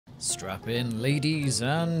Strap in, ladies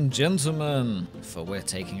and gentlemen, for we're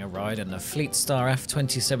taking a ride in the Fleetstar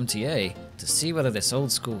F2070A to see whether this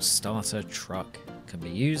old school starter truck can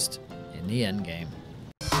be used in the endgame.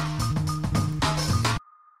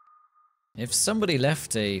 If somebody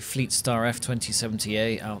left a Fleetstar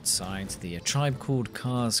F2070A outside the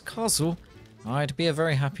ATribeCalledCars castle, I'd be a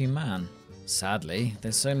very happy man. Sadly,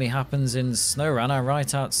 this only happens in SnowRunner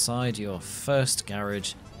right outside your first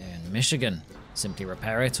garage in Michigan. Simply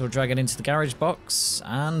repair it or drag it into the garage box,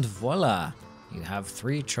 and voila! You have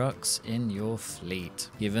 3 trucks in your fleet.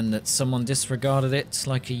 Given that someone disregarded it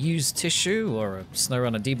like a used tissue or a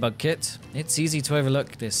SnowRunner debug kit, it's easy to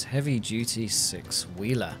overlook this heavy-duty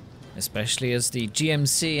 6-wheeler. Especially as the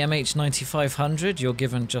GMC MH9500 you're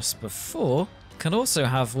given just before can also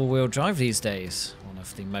have all-wheel drive these days, one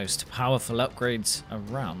of the most powerful upgrades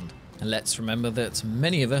around. And let's remember that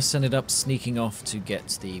many of us ended up sneaking off to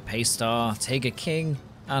get the Paystar, Tiger King,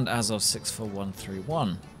 and Azov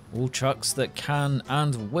 64131. All trucks that can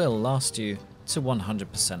and will last you to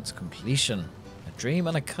 100% completion. A dream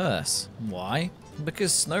and a curse. Why?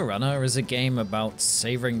 Because SnowRunner is a game about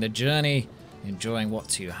savoring the journey, enjoying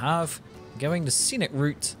what you have, going the scenic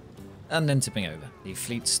route, and then tipping over. The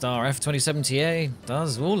Fleetstar F2070A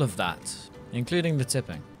does all of that, including the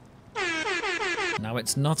tipping. Now,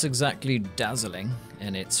 it's not exactly dazzling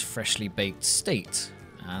in its freshly baked state,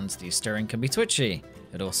 and the steering can be twitchy.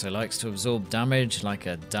 It also likes to absorb damage like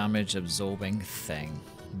a damage-absorbing thing.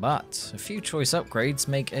 But a few choice upgrades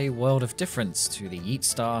make a world of difference to the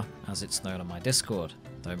Yeetstar, as it's known on my Discord.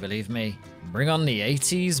 Don't believe me? Bring on the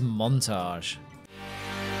 80s montage.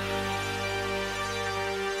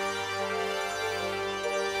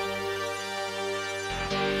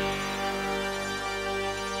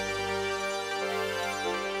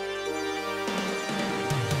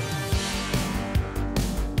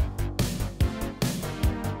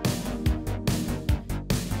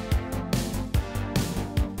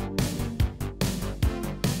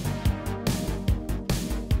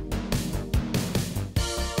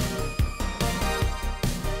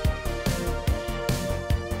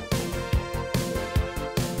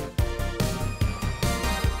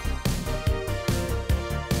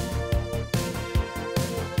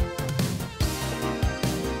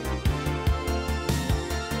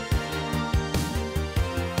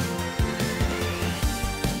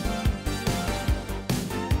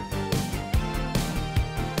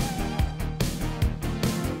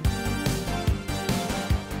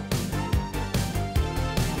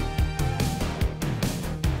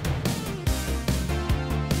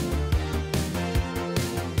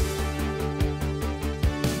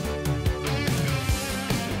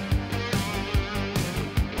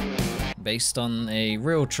 Based on a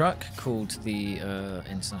real truck called the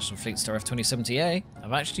International Fleetstar F2070A,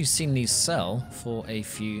 I've actually seen these sell for a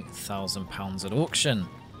few £1,000s at auction.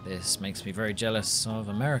 This makes me very jealous of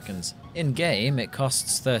Americans. In-game, it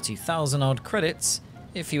costs 30,000 odd credits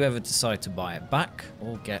if you ever decide to buy it back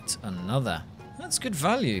or get another. That's good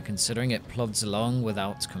value considering it plods along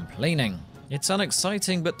without complaining. It's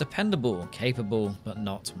unexciting but dependable, capable but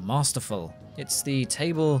not masterful. It's the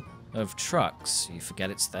table of trucks. You forget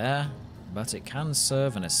it's there, but it can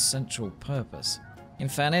serve an essential purpose. In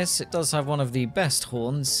fairness, it does have one of the best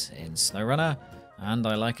horns in SnowRunner, and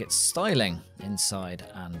I like its styling, inside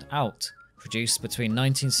and out. Produced between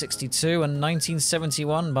 1962 and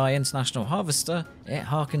 1971 by International Harvester, it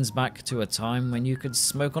harkens back to a time when you could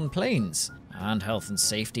smoke on planes, and health and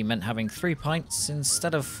safety meant having 3 pints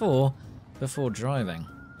instead of 4 before driving.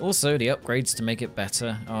 Also, the upgrades to make it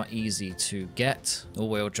better are easy to get.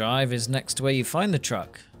 All-wheel drive is next to where you find the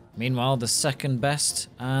truck. Meanwhile, the second best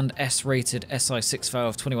and S-rated SI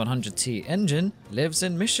 6-valve 2100T engine lives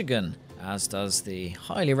in Michigan, as does the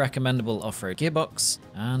highly recommendable off-road gearbox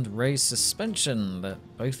and raised suspension that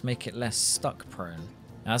both make it less stuck-prone.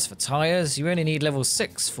 As for tyres, you only need level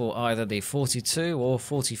 6 for either the 42 or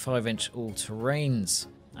 45-inch all-terrains,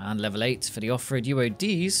 and level 8 for the off-road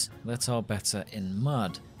UODs that are better in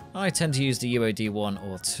mud. I tend to use the UOD 1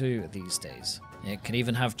 or 2 these days. It can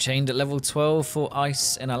even have chained at level 12 for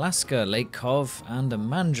ice in Alaska, Lake Cove, and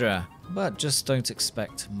Amandra, but just don't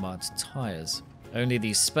expect mud tyres. Only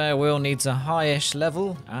the spare wheel needs a high-ish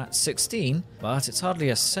level at 16, but it's hardly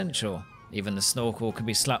essential. Even the snorkel can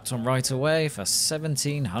be slapped on right away for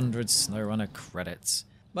 1,700 SnowRunner credits.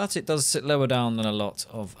 But it does sit lower down than a lot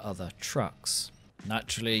of other trucks.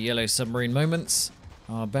 Naturally, yellow submarine moments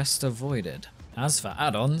are best avoided. As for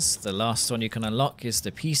add-ons, the last one you can unlock is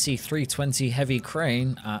the PC320 heavy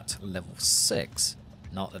crane at level 6.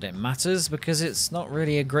 Not that it matters, because it's not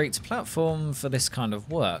really a great platform for this kind of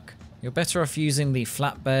work. You're better off using the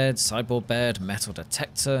flatbed, sideboard bed, metal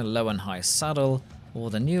detector, low and high saddle, or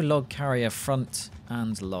the new log carrier front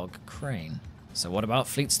and log crane. So what about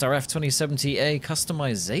Fleetstar F2070A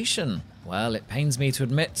customization? Well, it pains me to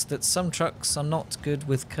admit that some trucks are not good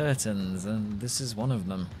with curtains, and this is one of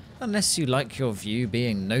them. Unless you like your view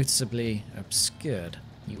being noticeably obscured.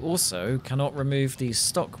 You also cannot remove the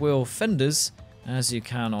stock wheel fenders as you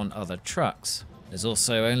can on other trucks. There's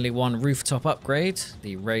also only one rooftop upgrade,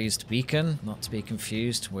 the raised beacon, not to be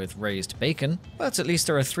confused with raised bacon, but at least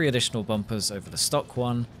there are 3 additional bumpers over the stock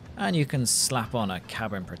one, and you can slap on a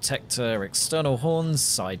cabin protector, external horns,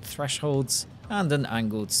 side thresholds, and an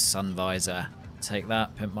angled sun visor. Take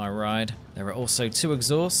that, pimp my ride. There are also 2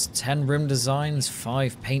 exhausts, 10 rim designs,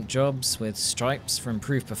 5 paint jobs with stripes for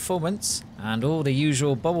improved performance, and all the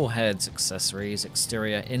usual bobbleheads, accessories,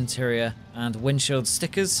 exterior, interior, and windshield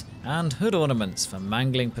stickers, and hood ornaments for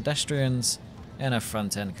mangling pedestrians in a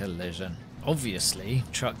front-end collision. Obviously,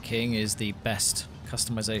 Truck King is the best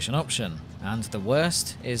customization option, and the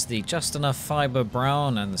worst is the just enough fiber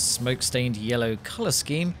brown and smoke-stained yellow color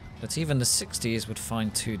scheme that even the 60s would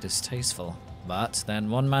find too distasteful. But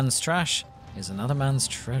then one man's trash is another man's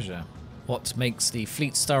treasure. What makes the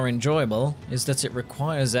Fleetstar enjoyable is that it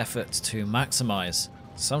requires effort to maximize.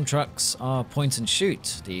 Some trucks are point and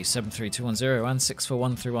shoot, the 73210 and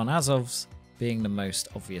 64131 Azovs being the most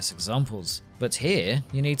obvious examples. But here,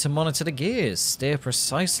 you need to monitor the gears, steer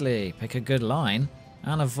precisely, pick a good line,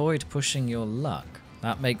 and avoid pushing your luck.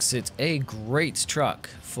 That makes it a great truck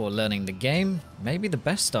for learning the game, maybe the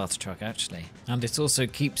best starter truck actually. And it also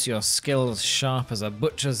keeps your skills sharp as a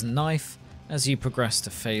butcher's knife as you progress to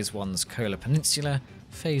Phase 1's Kola Peninsula,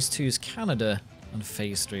 Phase 2's Canada, and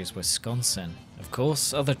Phase 3's Wisconsin. Of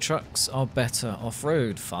course, other trucks are better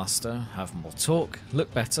off-road, faster, have more torque,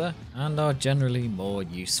 look better, and are generally more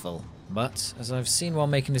useful. But, as I've seen while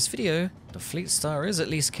making this video, the Fleetstar is at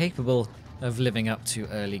least capable of living up to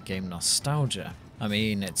early game nostalgia. I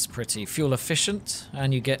mean, it's pretty fuel efficient,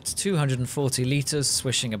 and you get 240 litres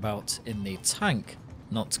swishing about in the tank.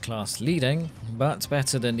 Not class leading, but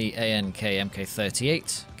better than the ANK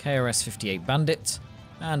MK38, KRS 58 Bandit,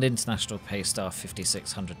 and International Paystar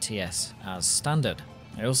 5600 TS as standard.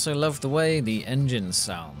 I also love the way the engine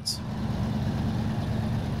sounds.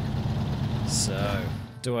 So,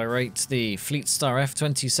 do I rate the Fleetstar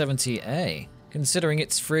F2070A? Considering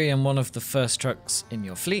it's free and one of the first trucks in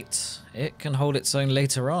your fleet, it can hold its own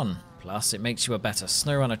later on. Plus, it makes you a better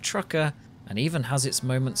SnowRunner trucker, and even has its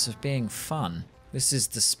moments of being fun. This is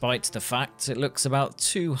despite the fact it looks about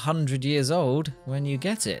 200 years old when you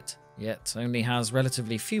get it, yet only has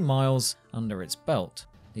relatively few miles under its belt.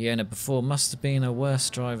 The owner before must have been a worse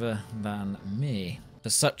driver than me. For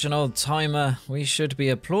such an old timer, we should be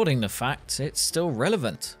applauding the fact it's still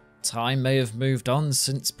relevant. Time may have moved on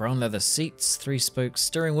since brown leather seats, 3-spoke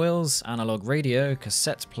steering wheels, analog radio,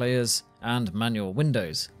 cassette players, and manual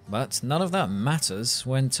windows. But none of that matters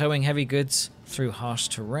when towing heavy goods through harsh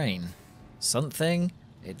terrain. Something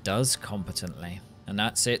it does competently. And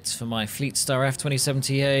that's it for my Fleetstar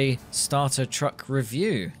F2070A starter truck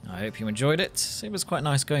review. I hope you enjoyed it. It was quite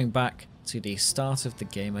nice going back to the start of the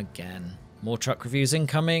game again. More truck reviews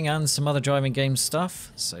incoming and some other driving game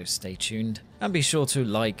stuff, so stay tuned. And be sure to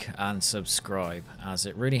like and subscribe, as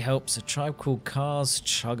it really helps A Tribe Called Cars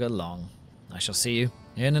chug along. I shall see you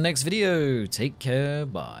in the next video. Take care,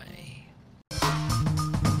 bye.